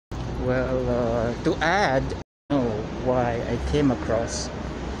Well, to add, I don't know why I came across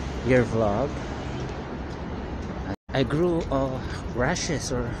your vlog. I grew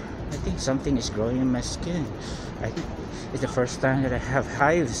rashes, or I think something is growing in my skin. I think it's the first time that I have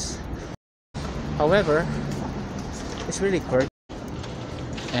hives. However, it's really quirky,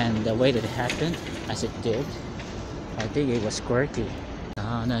 and the way that it happened as it did, I think it was quirky.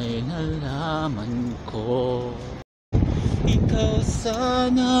 Sana'y nalaman ko, ikaw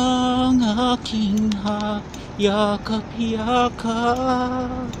sana ang aking yakap-yakap.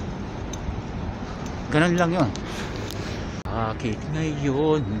 Ganun lang yun. Bakit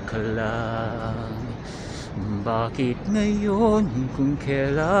ngayon ka lang? Bakit ngayon kung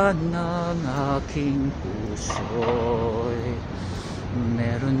kailan ang aking puso'y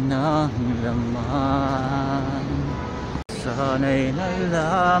meron ng laman? Sana'y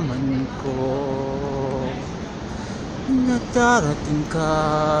nalaman ko na darating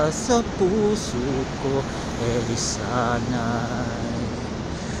ka sa puso ko. Di sana'y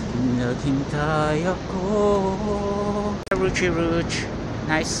naghintay ako. Ruchi,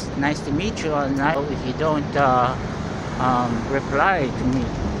 nice to meet you. And if you don't reply to me,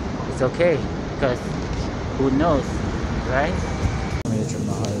 it's okay, because who knows, right? Medyo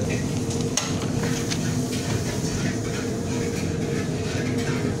mahal.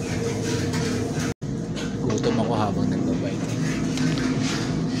 Gutom ako habang nagbabike.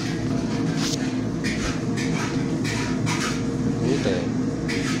 Gutom.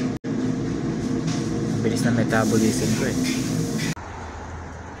 Bilis na metabolism ko eh.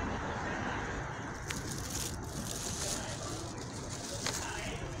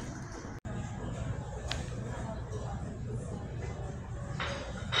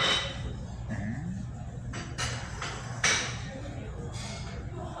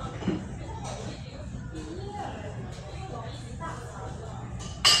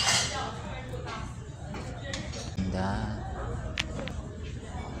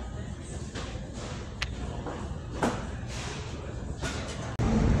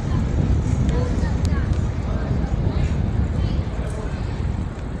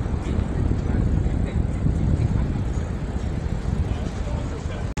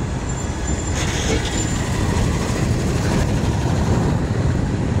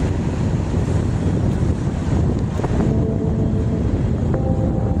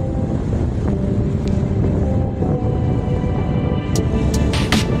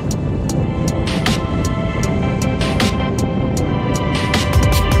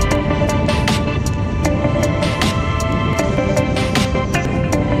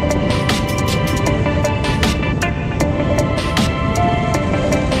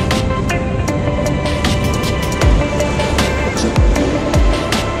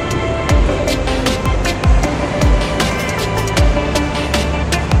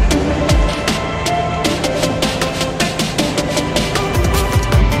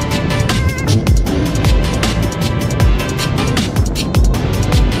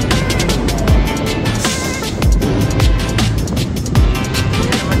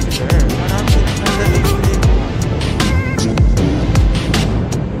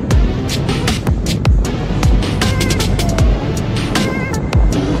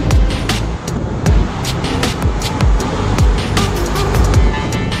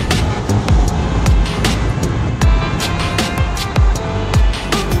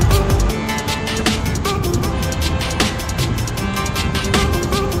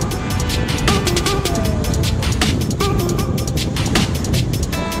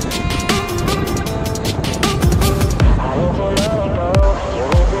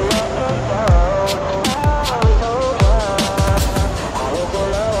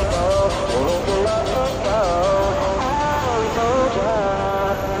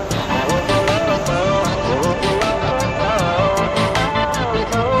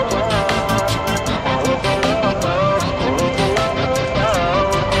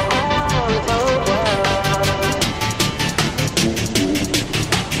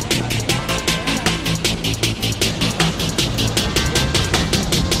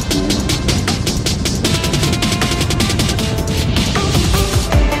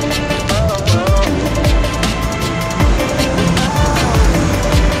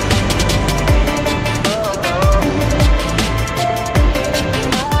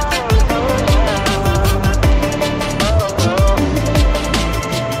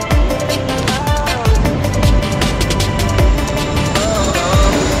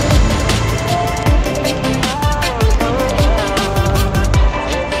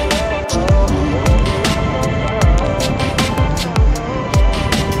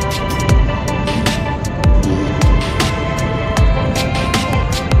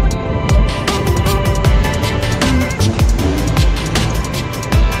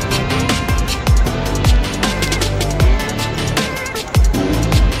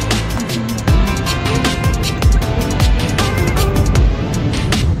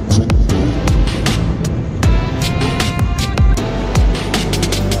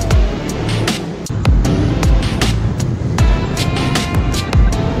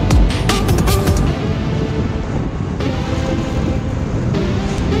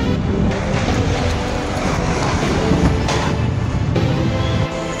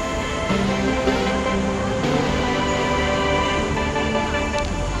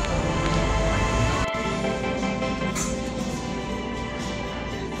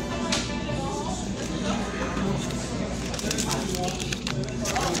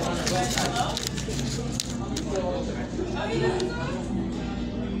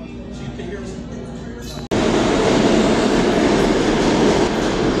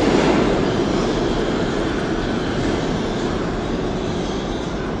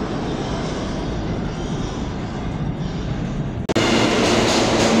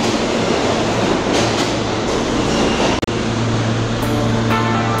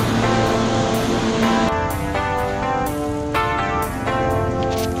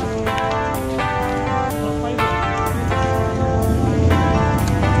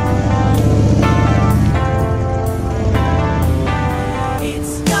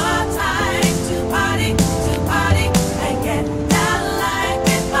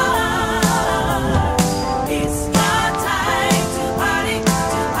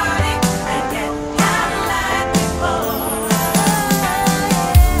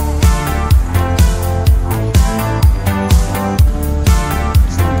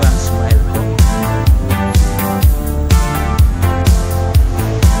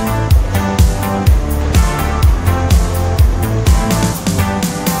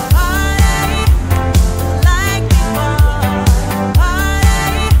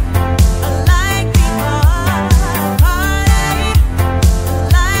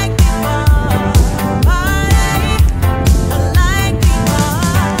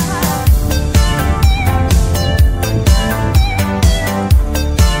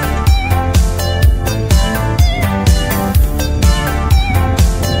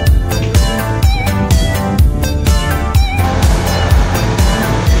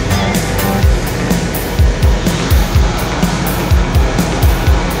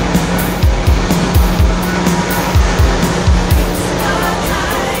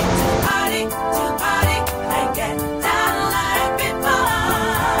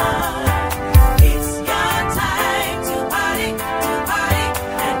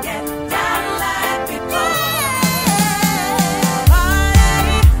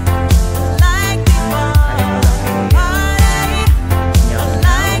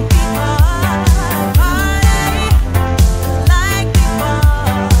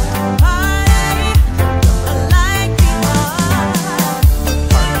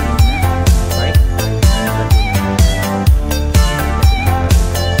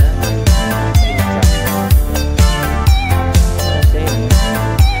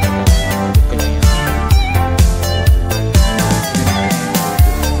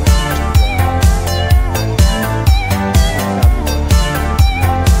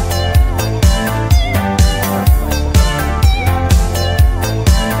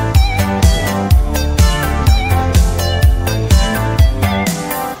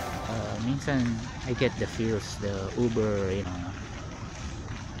 get the feels, the Uber, you know,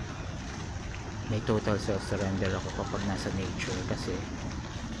 may total self-surrender ako kapag nasa nature kasi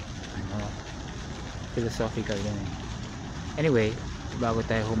ano, philosophical yun eh. Anyway, bago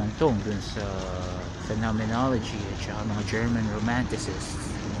tayo humantong dun sa phenomenology at saka mga German romanticists,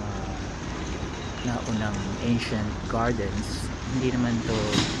 mga naunang ancient gardens, hindi naman to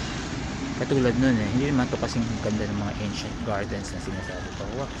katulad nun eh, hindi naman to kasing ganda ng mga ancient gardens na sinasabi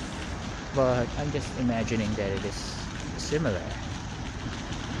ko, but I'm just imagining that it is similar,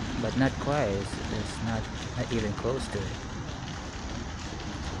 but not quite. It's not even close to it.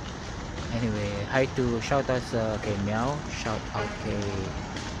 Anyway, hi to shout out kay Meow, shout out kay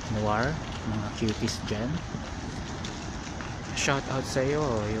Noir, mga cuties dyan. Shout out sa iyo,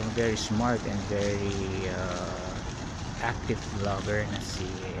 yung very smart and very active vlogger na si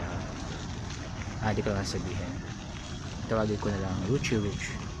di ko lang sabihin, tawagin ko na lang Ruchi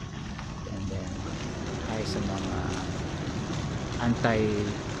Rich. And then hi sa mga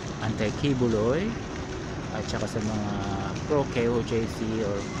anti-kibuloy at saka sa mga pro KOJC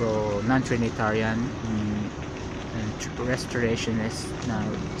or pro non-trinitarian restorationist na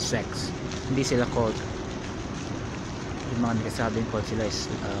sex. Hindi sila called, yung mga nagsasabing called sila is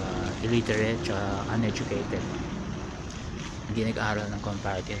illiterate at uneducated, hindi nag-aaral ng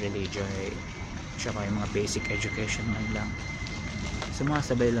comparative religion tsaka yung mga basic education man lang.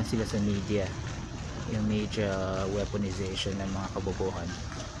 Sumasabay lang sila sa media, yung media weaponization ng mga kabubuhan.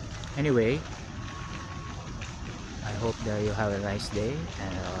 Anyway, I hope that you have a nice day,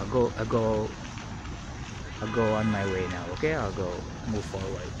 and I'll go on my way now. Okay, I'll go move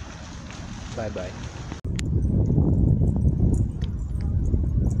forward. Bye bye.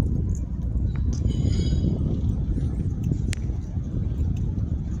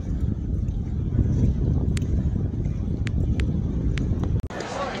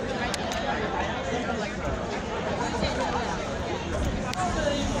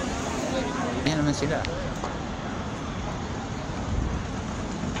 Ayan naman sila.